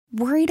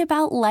Worried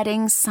about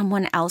letting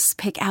someone else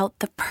pick out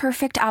the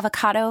perfect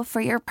avocado for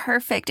your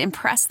perfect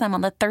impress them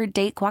on the third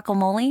date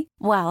guacamole?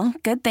 Well,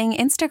 good thing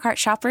Instacart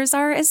shoppers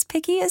are as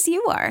picky as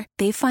you are.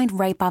 They find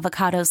ripe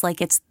avocados like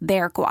it's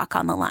their guac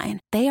on the line.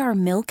 They are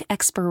milk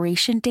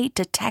expiration date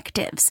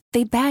detectives.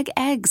 They bag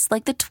eggs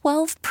like the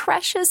 12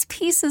 precious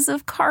pieces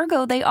of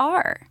cargo they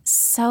are.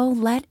 So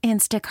let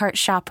Instacart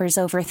shoppers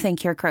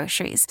overthink your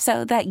groceries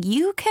so that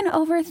you can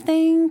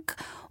overthink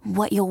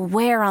what you'll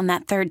wear on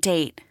that third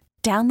date.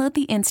 Download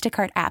the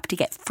Instacart app to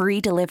get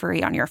free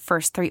delivery on your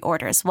first 3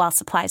 orders while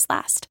supplies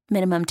last.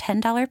 Minimum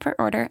 $10 per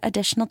order.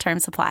 Additional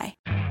terms apply.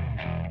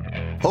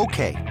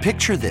 Okay,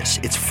 picture this.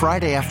 It's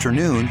Friday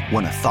afternoon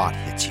when a thought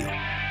hits you.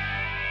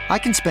 I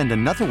can spend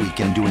another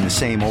weekend doing the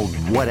same old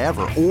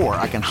whatever, or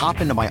I can hop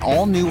into my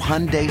all-new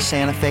Hyundai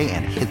Santa Fe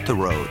and hit the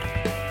road.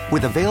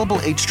 With available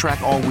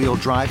H-Track all-wheel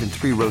drive and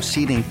 3-row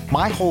seating,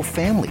 my whole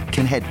family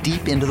can head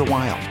deep into the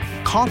wild.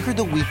 Conquer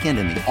the weekend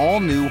in the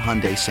all-new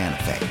Hyundai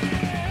Santa Fe.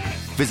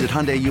 Visit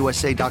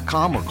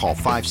HyundaiUSA.com or call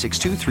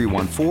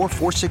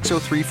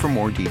 562-314-4603 for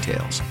more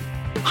details.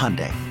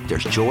 Hyundai,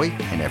 there's joy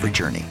in every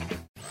journey.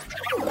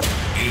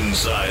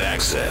 Inside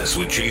Access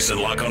with Jason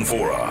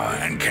LaConfora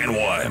and Ken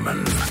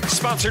Wyman.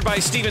 Sponsored by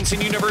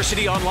Stevenson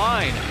University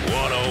Online.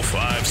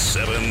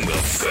 105.7 The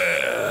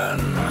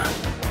Fan.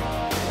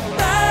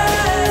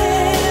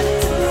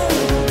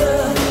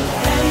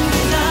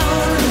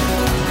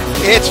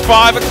 It's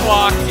 5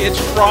 o'clock. It's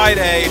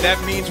Friday.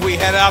 That means we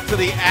head out to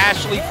the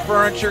Ashley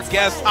Furniture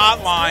Guest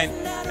Hotline,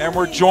 and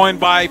we're joined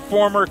by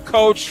former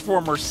coach,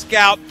 former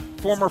scout,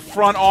 former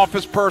front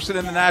office person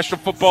in the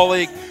National Football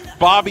League,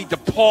 Bobby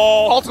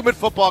DePaul. Ultimate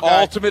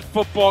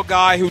football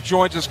guy who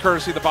joins us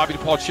courtesy of the Bobby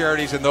DePaul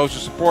Charities and those who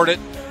support it.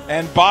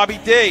 And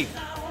Bobby D,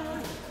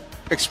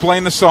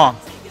 explain the song.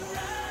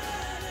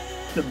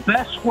 The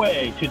best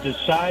way to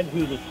decide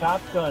who the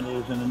top gun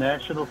is in the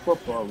National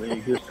Football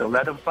League is to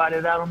let them fight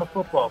it out on the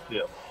football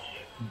field.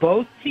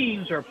 Both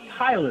teams are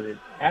piloted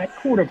at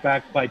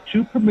quarterback by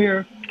 2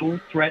 premier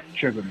dual-threat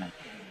triggermen.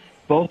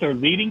 Both are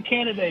leading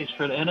candidates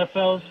for the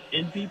NFL's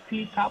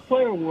MVP Top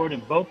Player Award,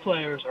 and both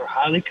players are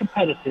highly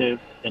competitive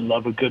and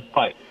love a good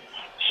fight.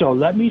 So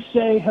let me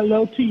say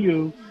hello to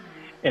you,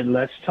 and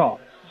let's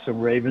talk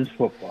some Ravens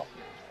football.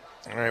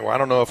 All right, well, I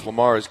don't know if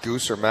Lamar is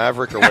Goose or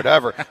Maverick or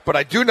whatever, but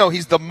I do know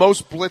he's the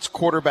most blitzed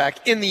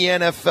quarterback in the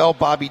NFL,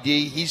 Bobby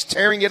D. He's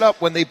tearing it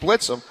up when they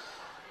blitz him.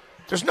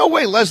 There's no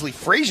way Leslie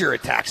Frazier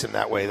attacks him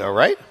that way, though,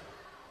 right?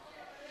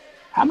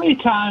 How many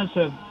times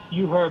have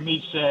you heard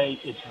me say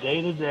it's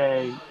day to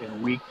day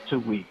and week to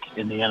week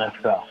in the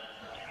NFL?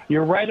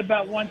 You're right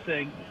about one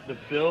thing. The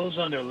Bills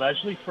under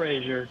Leslie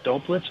Frazier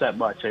don't blitz that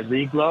much. They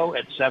league low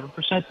at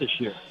 7% this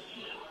year.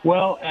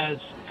 Well, as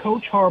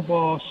Coach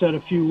Harbaugh said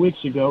a few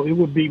weeks ago, it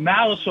would be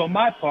malice on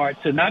my part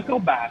to not go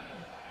back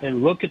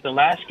and look at the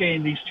last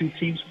game these two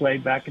teams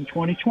played back in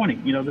 2020,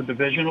 the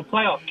divisional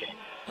playoff game.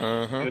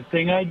 Good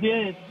thing I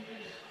did.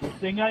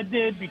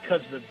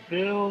 Because the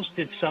Bills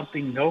did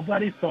something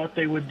nobody thought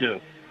they would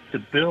do. The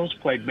Bills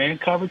played man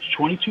coverage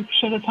 22%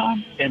 of the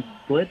time and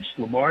blitzed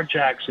Lamar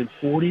Jackson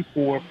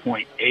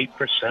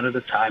 44.8% of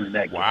the time in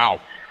that game.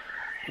 Wow.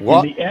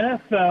 What? In the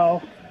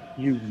NFL,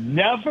 you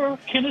never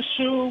can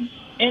assume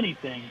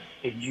anything,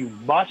 and you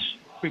must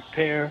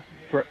prepare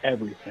for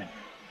everything.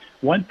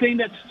 One thing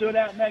that stood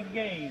out in that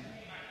game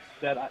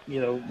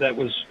that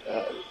was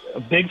a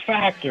big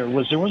factor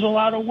was there was a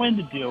lot of wind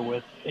to deal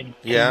with, and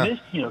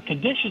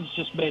conditions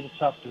just made it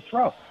tough to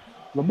throw.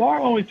 Lamar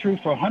only threw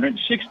for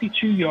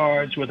 162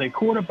 yards with a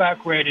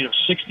quarterback rating of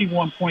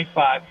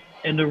 61.5,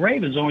 and the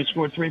Ravens only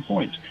scored 3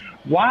 points.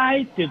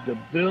 Why did the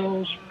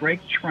Bills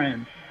break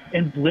trend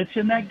and blitz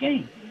in that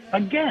game?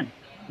 Again,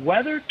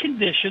 weather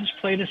conditions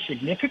played a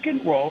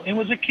significant role and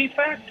was a key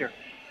factor.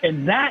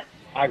 And that,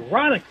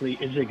 ironically,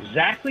 is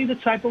exactly the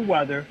type of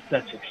weather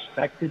that's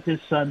expected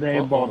this Sunday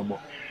in Baltimore.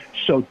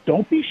 So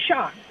don't be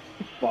shocked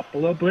if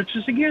Buffalo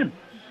blitzes again.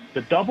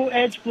 The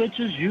double-edged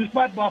blitzes used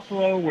by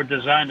Buffalo were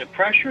designed to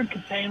pressure and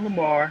contain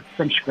Lamar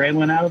from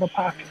scrambling out of the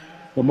pocket.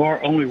 Lamar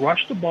only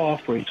rushed the ball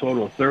for a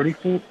total of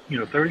 34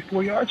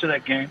 yards in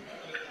that game.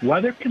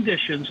 Weather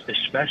conditions,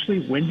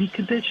 especially windy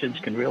conditions,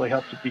 can really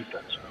help the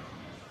defense.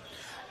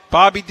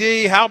 Bobby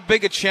D, how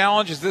big a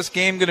challenge is this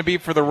game going to be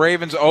for the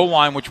Ravens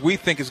O-line, which we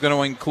think is going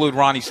to include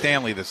Ronnie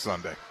Stanley this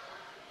Sunday?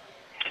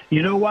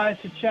 You know why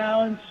it's a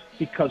challenge?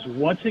 Because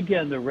once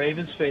again, the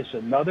Ravens face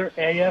another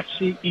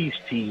AFC East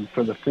team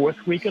for the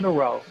 4th week in a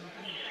row,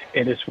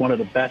 and it's one of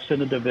the best in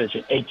the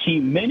division, a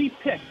team many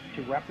picked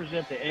to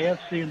represent the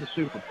AFC in the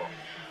Super Bowl.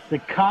 The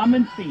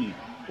common theme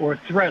or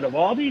thread of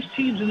all these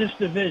teams in this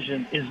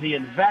division is the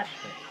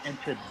investment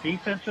into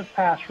defensive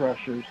pass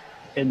rushers,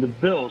 and the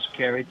Bills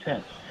carry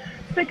 10.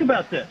 Think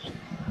about this.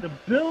 The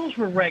Bills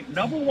were ranked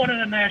number 1 in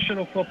the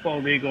National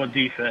Football League on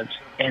defense,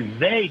 and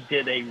they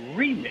did a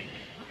remake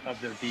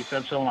of their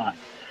defensive line.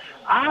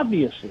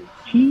 Obviously,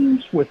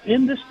 teams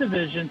within this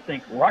division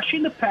think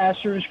rushing the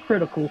passer is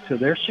critical to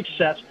their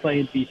success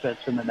playing defense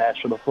in the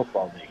National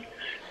Football League.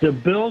 The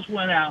Bills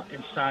went out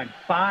and signed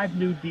 5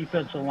 new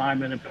defensive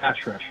linemen and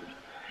pass rushers.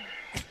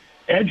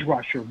 Edge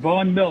rusher,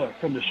 Von Miller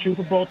from the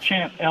Super Bowl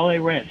champ, LA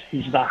Rams.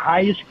 He's the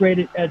highest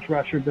graded edge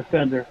rusher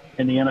defender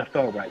in the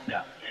NFL right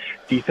now.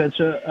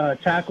 Defensive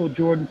tackle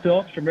Jordan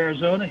Phillips from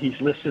Arizona.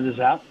 He's listed as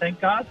out, thank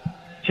God.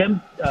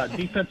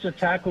 Defensive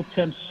tackle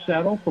Tim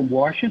Settle from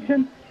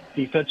Washington.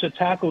 Defensive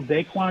tackle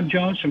Daquan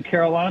Jones from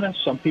Carolina.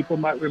 Some people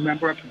might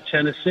remember him from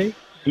Tennessee.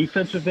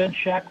 Defensive end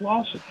Shaq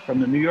Lawson from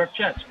the New York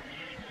Jets.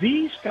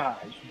 These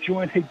guys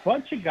joined a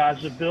bunch of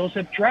guys the Bills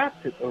have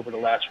drafted over the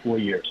last 4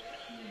 years.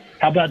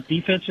 How about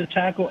defensive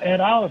tackle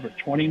Ed Oliver,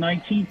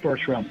 2019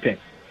 first-round pick?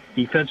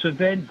 Defensive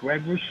end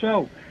Greg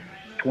Rousseau,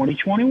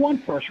 2021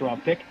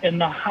 first-round pick,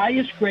 and the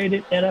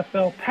highest-graded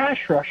NFL pass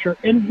rusher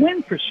in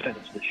win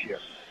percentage this year.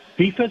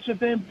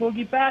 Defensive end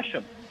Boogie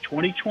Basham,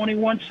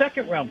 2021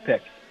 second-round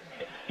pick.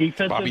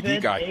 Defensive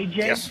end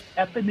A.J.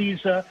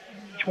 Epineza,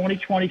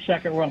 2020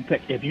 second-round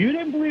pick. If you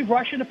didn't believe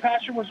rushing the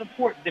passer was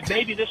important, then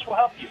maybe this will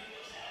help you.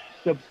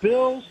 The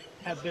Bills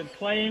have been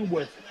playing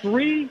with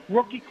 3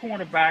 rookie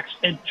cornerbacks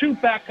and 2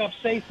 backup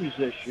safeties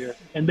this year,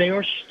 and they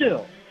are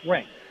still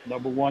ranked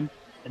number 1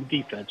 in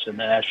defense in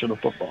the National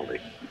Football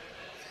League.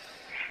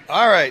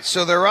 All right,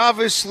 so they're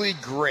obviously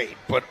great,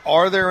 but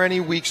are there any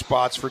weak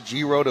spots for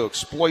Giro to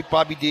exploit?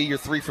 Bobby D, you're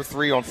 3 for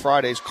 3 on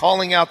Fridays,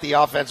 calling out the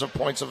offensive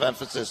points of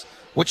emphasis.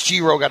 What's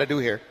Giro got to do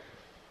here?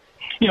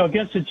 You know,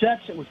 against the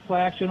Jets, it was play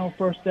action on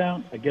first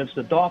down. Against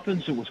the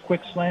Dolphins, it was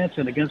quick slants.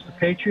 And against the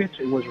Patriots,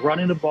 it was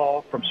running the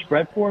ball from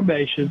spread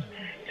formations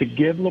to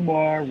give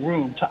Lamar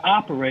room to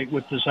operate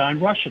with design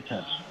rush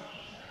attempts.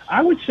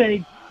 I would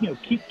say, you know,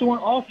 keep doing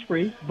all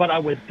 3, but I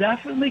would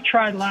definitely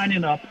try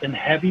lining up in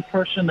heavy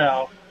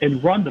personnel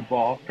and run the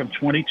ball from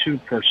 22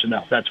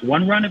 personnel. That's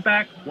 1 running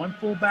back, 1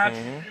 fullback,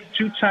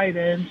 2 tight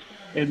ends,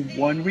 and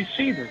 1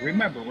 receiver.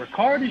 Remember,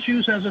 Ricard is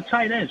used as a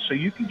tight end, so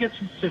you can get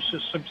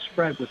some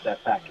spread with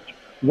that package.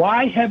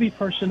 Why heavy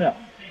personnel?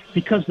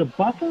 Because the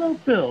Buffalo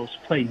Bills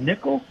play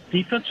nickel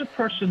defensive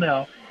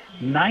personnel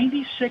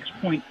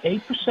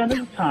 96.8% of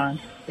the time,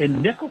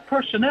 and nickel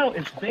personnel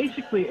is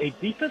basically a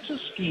defensive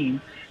scheme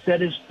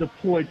that is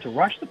deployed to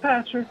rush the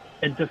passer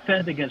and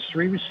defend against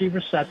 3 receiver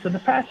sets in the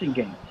passing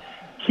game.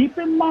 Keep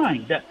in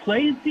mind that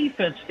playing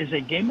defense is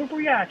a game of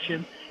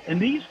reaction, and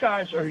these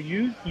guys are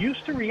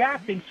used to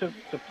reacting to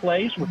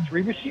plays with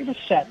 3 receiver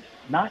sets,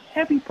 not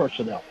heavy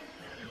personnel.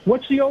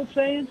 What's the old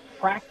saying?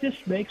 Practice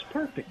makes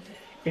perfect.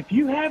 If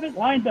you haven't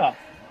lined up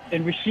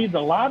and received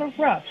a lot of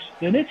reps,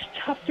 then it's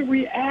tough to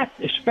react,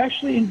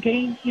 especially in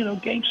game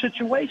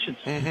situations.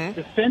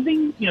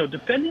 Defending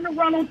a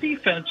run on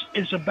defense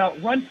is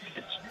about run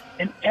fits,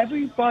 and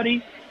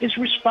everybody is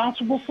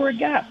responsible for a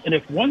gap. And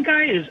if one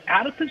guy is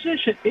out of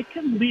position, it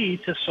can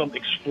lead to some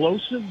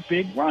explosive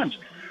big runs.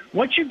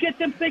 Once you get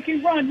them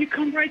thinking run, you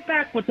come right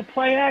back with the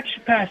play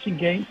action passing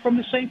game from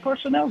the same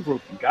personnel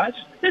group, guys.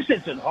 This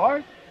isn't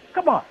hard.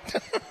 Come on.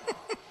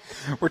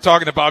 We're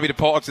talking to Bobby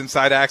DePaul. It's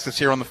Inside Access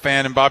here on The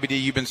Fan. And, Bobby D,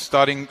 you've been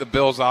studying the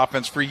Bills'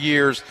 offense for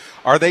years.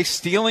 Are they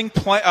stealing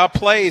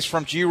plays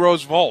from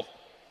Giro's vault?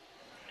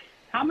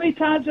 How many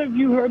times have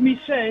you heard me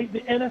say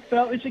the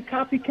NFL is a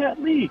copycat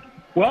league?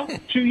 Well,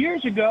 2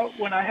 years ago,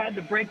 when I had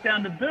to break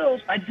down the Bills,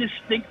 I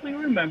distinctly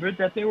remembered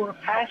that they were a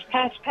pass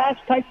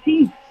type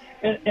team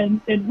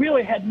and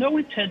really had no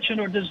intention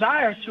or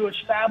desire to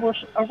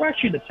establish a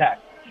rushing attack.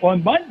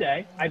 On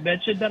Monday, I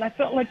mentioned that I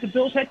felt like the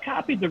Bills had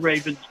copied the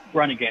Ravens'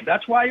 running game.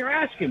 That's why you're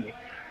asking me.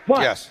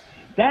 But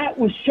that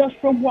was just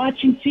from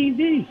watching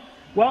TV.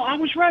 Well, I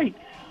was right,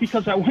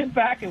 because I went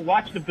back and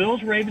watched the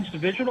Bills-Ravens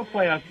divisional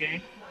playoff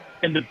game,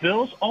 and the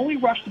Bills only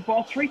rushed the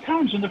ball 3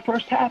 times in the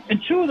first half,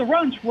 and 2 of the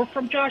runs were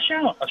from Josh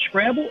Allen, a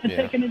scramble and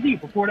taking a knee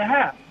before the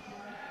half.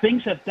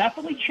 Things have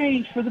definitely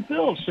changed for the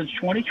Bills since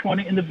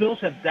 2020, and the Bills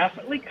have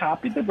definitely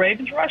copied the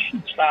Ravens'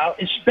 rushing style,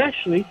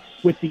 especially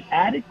with the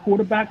added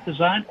quarterback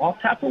design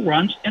off-tackle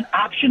runs and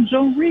option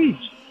zone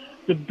reads.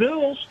 The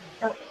Bills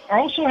are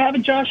also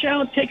having Josh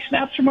Allen take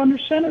snaps from under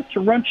center to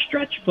run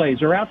stretch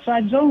plays or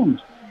outside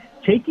zones.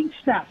 Taking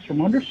snaps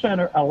from under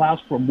center allows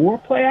for more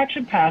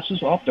play-action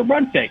passes off the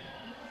run fake.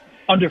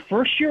 Under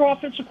first-year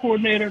offensive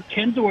coordinator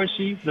Ken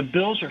Dorsey, the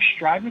Bills are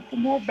striving for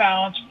more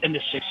balance, and the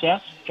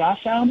success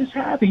Josh Allen is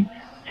having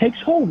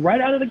takes hold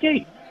right out of the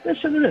gate.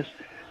 Listen to this.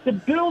 The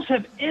Bills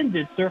have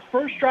ended their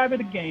first drive of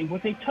the game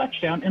with a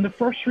touchdown in the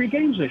first 3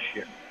 games this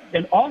year.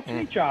 In all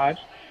 3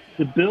 drives,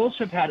 the Bills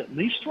have had at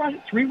least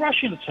 3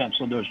 rushing attempts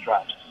on those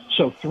drives.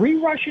 So 3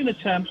 rushing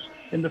attempts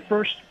in the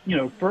first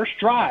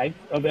drive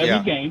of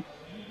every game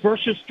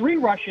versus 3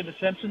 rushing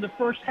attempts in the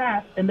first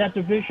half in that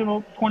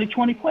divisional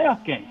 2020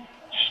 playoff game.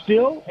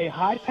 Still a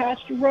high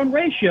pass-to-run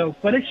ratio,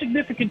 but a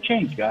significant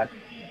change, guys.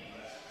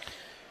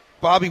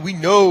 Bobby, we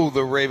know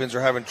the Ravens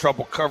are having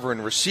trouble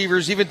covering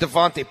receivers. Even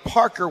Devontae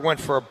Parker went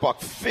for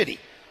 $150.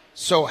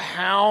 So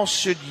how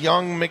should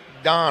young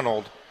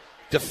McDonald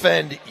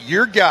defend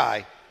your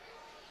guy,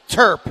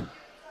 Terp,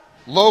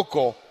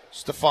 local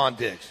Stephon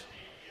Diggs?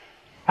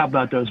 How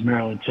about those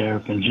Maryland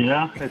Terrapins?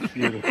 Yeah, that's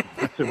beautiful.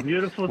 That's a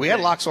beautiful We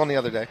had locks on the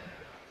other day.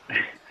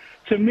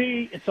 To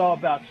me, it's all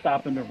about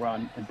stopping the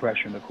run and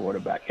pressuring the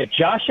quarterback. If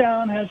Josh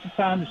Allen has the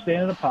time to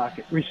stand in the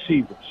pocket,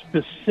 receivers,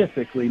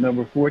 specifically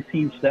number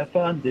 14,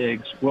 Stephon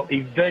Diggs, will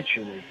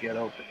eventually get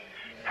open.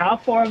 How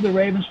far have the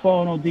Ravens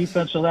fallen on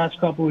defense the last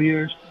couple of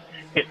years?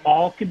 It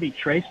all can be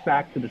traced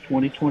back to the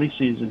 2020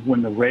 season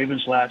when the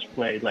Ravens last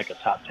played like a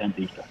top 10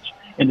 defense.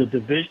 In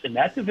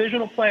that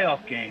divisional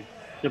playoff game,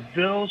 the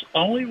Bills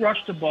only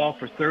rushed the ball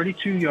for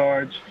 32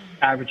 yards,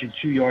 averaging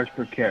 2 yards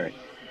per carry.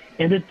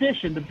 In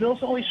addition, the Bills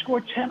only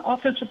scored 10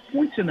 offensive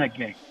points in that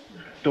game.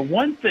 The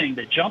one thing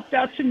that jumped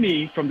out to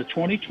me from the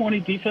 2020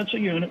 defensive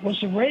unit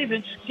was the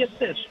Ravens, get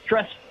this,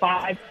 dressed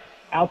 5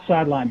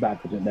 outside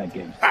linebackers in that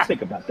game.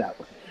 Think about that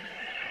one.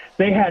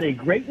 They had a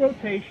great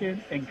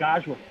rotation, and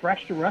guys were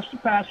fresh to rush the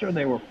passer, and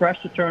they were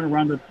fresh to turn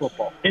around the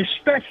football,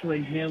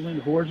 especially handling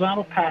the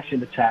horizontal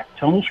passing attack,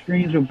 tunnel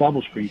screens, or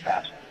bubble screen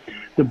passing.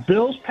 The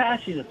Bills'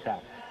 passing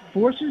attack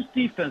forces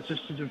defenses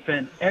to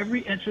defend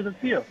every inch of the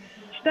field.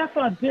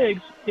 Stephon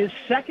Diggs is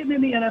second in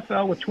the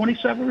NFL with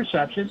 27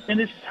 receptions and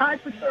is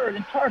tied for third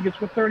in targets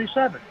with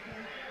 37.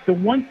 The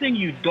one thing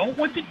you don't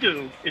want to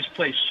do is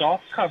play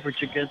soft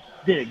coverage against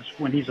Diggs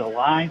when he's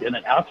aligned in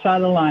an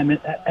outside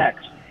alignment at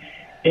X.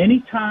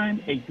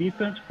 Anytime a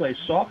defense plays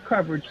soft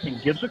coverage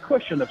and gives a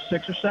cushion of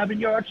 6 or 7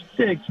 yards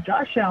to Diggs,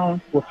 Josh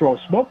Allen will throw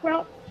a smoke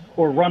route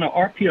or run an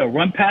RPO,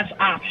 run pass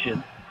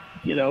option,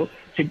 to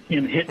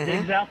hit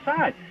Diggs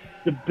outside.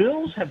 The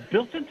Bills have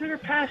built into their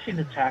passing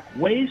attack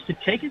ways to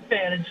take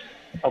advantage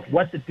of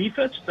what the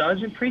defense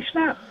does in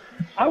pre-snap.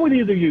 I would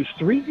either use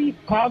 3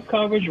 deep cloud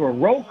coverage or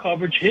roll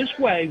coverage his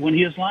way when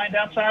he is lined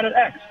outside at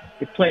X.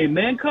 If playing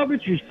man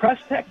coverage, use press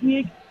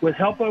technique with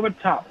help over the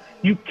top.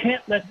 You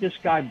can't let this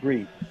guy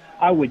breathe.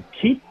 I would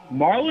keep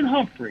Marlon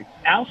Humphrey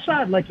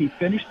outside like he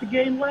finished the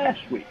game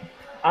last week.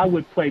 I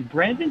would play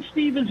Brandon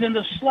Stevens in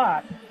the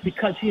slot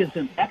because he is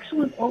an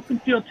excellent open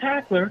field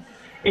tackler.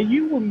 And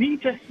you will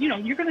need to,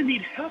 you're going to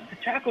need help to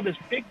tackle this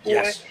big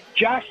boy,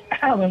 Josh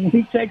Allen, when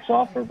he takes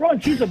off for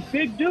runs. He's a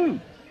big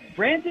dude.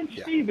 Brandon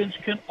Stevens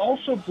can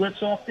also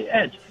blitz off the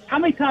edge. How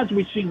many times have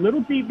we seen little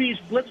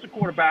DBs blitz the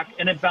quarterback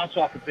and then bounce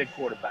off a big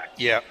quarterback?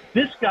 Yeah.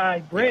 This guy,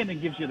 Brandon,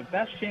 gives you the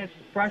best chance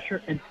to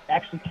pressure and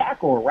actually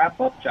tackle or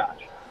wrap up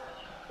Josh.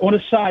 On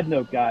a side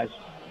note, guys,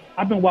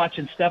 I've been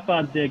watching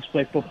Stephon Diggs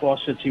play football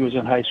since he was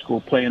in high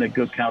school, playing at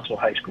Good Counsel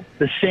High School.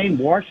 The same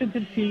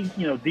Washington team,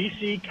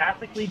 D.C.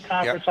 Catholic League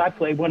Conference I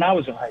played when I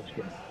was in high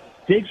school.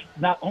 Diggs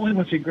not only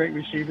was he a great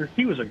receiver,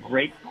 he was a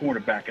great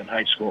cornerback in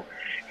high school.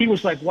 He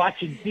was like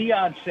watching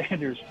Deion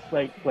Sanders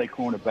play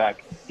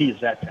cornerback. He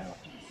is that talented.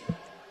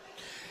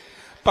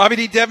 Bobby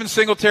D. Devin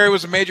Singletary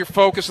was a major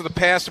focus of the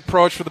pass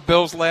approach for the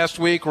Bills last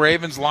week.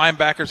 Ravens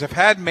linebackers have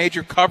had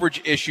major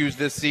coverage issues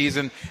this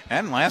season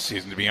and last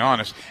season, to be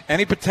honest.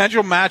 Any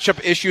potential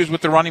matchup issues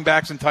with the running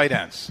backs and tight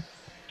ends?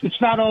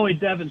 It's not only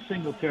Devin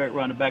Singletary at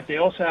running back. They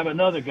also have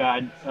another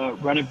guy,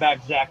 running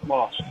back Zach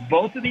Moss.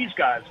 Both of these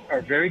guys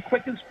are very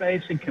quick in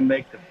space and can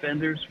make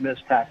defenders miss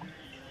tackles.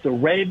 The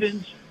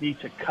Ravens need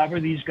to cover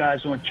these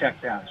guys on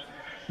checkdowns.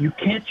 You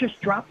can't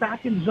just drop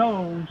back in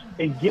zones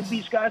and give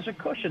these guys a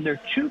cushion. They're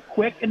too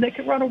quick, and they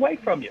can run away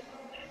from you.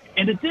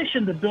 In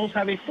addition, the Bills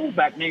have a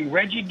fullback named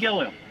Reggie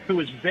Gilliam, who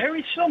is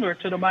very similar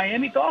to the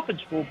Miami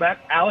Dolphins fullback,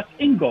 Alec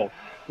Ingold.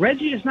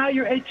 Reggie is not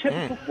your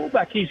atypical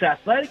fullback. He's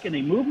athletic, and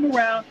they move him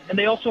around, and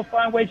they also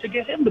find ways to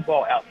get him the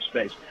ball out in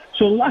space.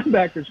 So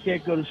linebackers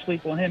can't go to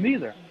sleep on him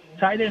either.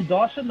 Tight end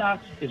Dawson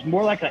Knox is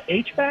more like an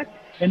H-back,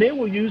 and they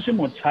will use him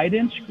on tight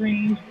end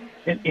screens,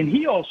 and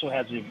he also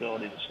has the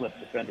ability to slip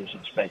defenders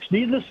in space.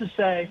 Needless to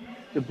say,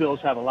 the Bills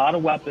have a lot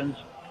of weapons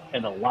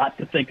and a lot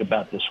to think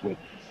about this week.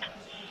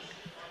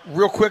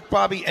 Real quick,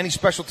 Bobby, any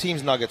special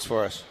teams nuggets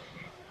for us?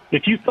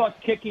 If you thought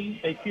kicking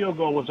a field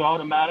goal was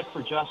automatic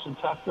for Justin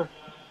Tucker,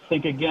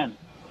 think again,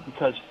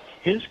 because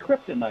his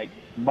kryptonite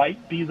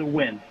might be the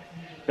win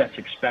that's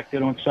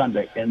expected on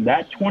Sunday. In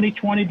that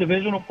 2020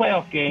 divisional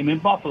playoff game in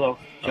Buffalo,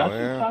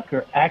 Justin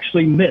Tucker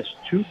actually missed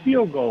 2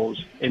 field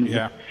goals, and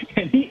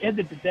he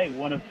ended the day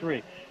 1 of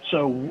 3.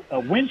 So a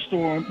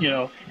windstorm,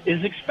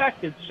 is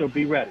expected, so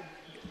be ready.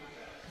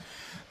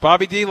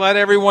 Bobby D., let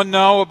everyone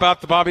know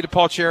about the Bobby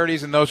DePaul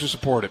Charities and those who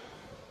support it.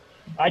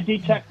 ID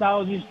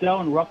Technologies, Dell,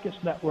 and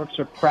Ruckus Networks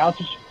are proud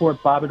to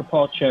support Bobby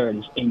DePaul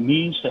Charities, a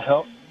means to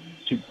help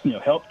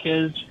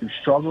kids who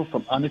struggle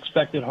from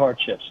unexpected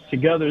hardships.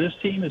 Together, this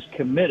team is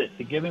committed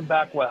to giving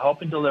back while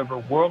helping deliver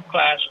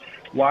world-class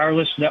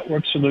wireless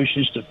network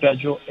solutions to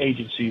federal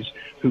agencies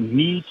who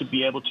need to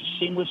be able to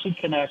seamlessly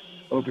connect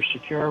over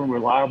secure and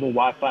reliable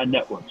Wi-Fi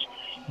networks.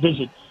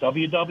 Visit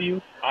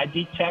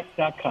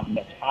www.idtech.com.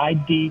 That's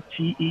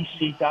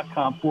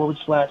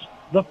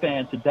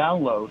idtech.com/thefan to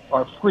download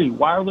our free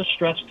wireless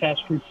stress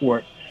test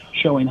report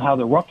showing how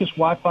the Ruckus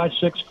Wi-Fi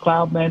 6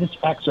 cloud-managed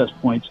access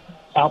points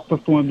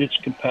outperformed its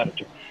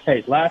competitor.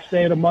 Hey, last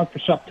day of the month for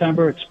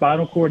September, it's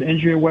Spinal Cord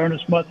Injury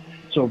Awareness Month,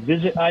 so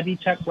visit ID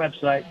Tech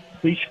website.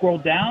 Please scroll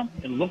down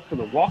and look for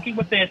the Walking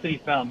with Anthony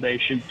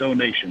Foundation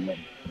donation link.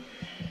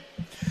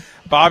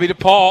 Bobby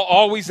DePaul,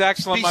 always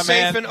excellent, Be my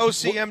safe man. in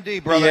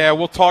OCMD, brother. Yeah,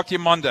 we'll talk to you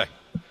Monday.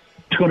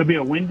 It's going to be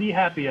a windy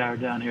happy hour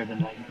down here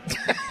tonight.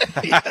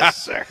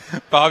 Yes, sir.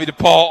 Bobby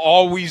DePaul,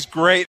 always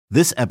great.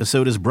 This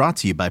episode is brought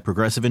to you by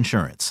Progressive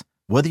Insurance.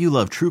 Whether you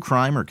love true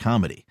crime or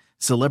comedy,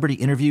 celebrity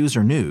interviews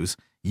or news,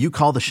 you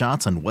call the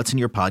shots on what's in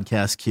your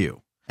podcast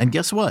queue. And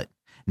guess what?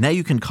 Now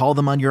you can call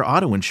them on your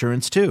auto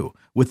insurance too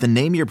with the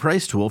Name Your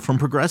Price tool from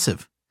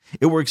Progressive.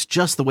 It works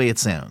just the way it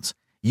sounds.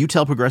 You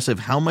tell Progressive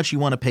how much you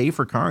want to pay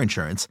for car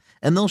insurance,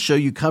 and they'll show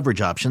you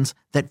coverage options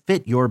that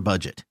fit your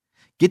budget.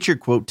 Get your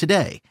quote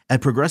today at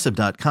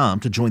Progressive.com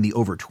to join the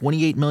over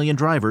 28 million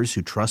drivers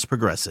who trust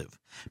Progressive.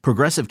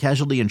 Progressive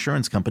Casualty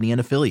Insurance Company and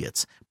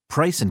Affiliates.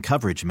 Price and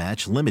coverage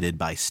match limited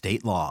by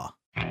state law.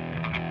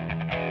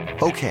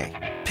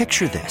 Okay,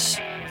 picture this.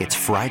 It's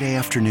Friday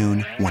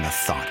afternoon when a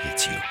thought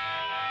hits you.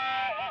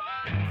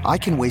 I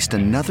can waste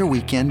another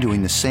weekend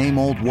doing the same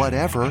old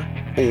whatever,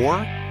 or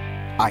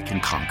I can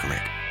conquer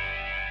it.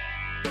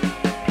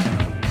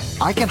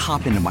 I can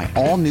hop into my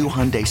all-new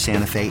Hyundai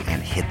Santa Fe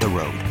and hit the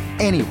road.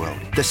 Any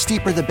road. The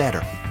steeper, the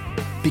better.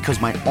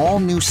 Because my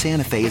all-new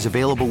Santa Fe is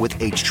available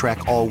with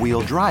H-Track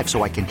all-wheel drive,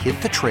 so I can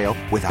hit the trail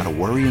without a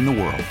worry in the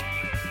world.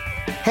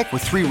 Heck,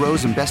 with 3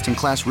 rows and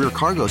best-in-class rear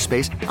cargo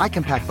space, I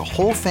can pack the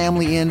whole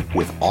family in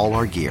with all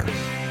our gear.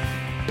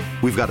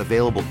 We've got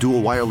available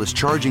dual wireless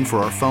charging for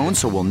our phones,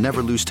 so we'll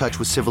never lose touch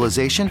with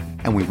civilization,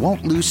 and we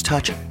won't lose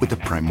touch with the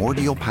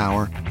primordial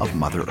power of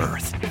Mother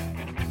Earth.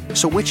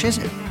 So which is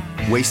it?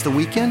 Waste the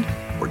weekend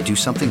or do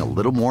something a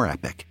little more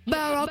epic?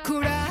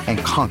 And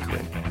conquer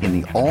it in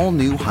the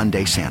all-new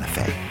Hyundai Santa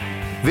Fe.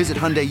 Visit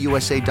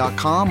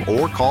HyundaiUSA.com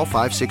or call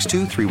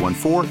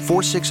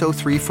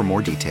 562-314-4603 for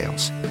more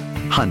details.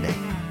 Hyundai,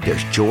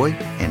 there's joy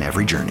in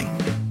every journey.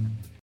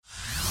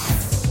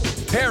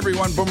 Hey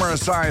everyone, Boomer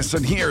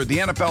Esiason here. The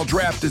NFL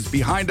Draft is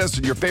behind us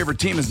and your favorite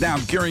team is now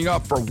gearing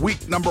up for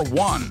week number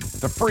 1.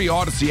 The free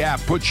Odyssey app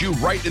puts you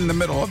right in the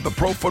middle of the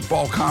pro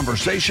football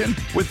conversation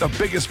with the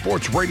biggest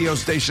sports radio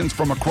stations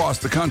from across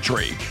the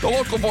country. The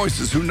local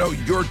voices who know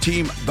your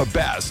team the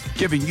best,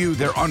 giving you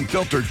their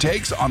unfiltered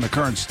takes on the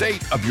current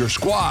state of your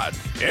squad.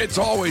 It's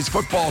always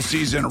football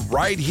season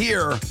right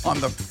here on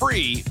the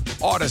free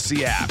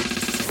Odyssey app.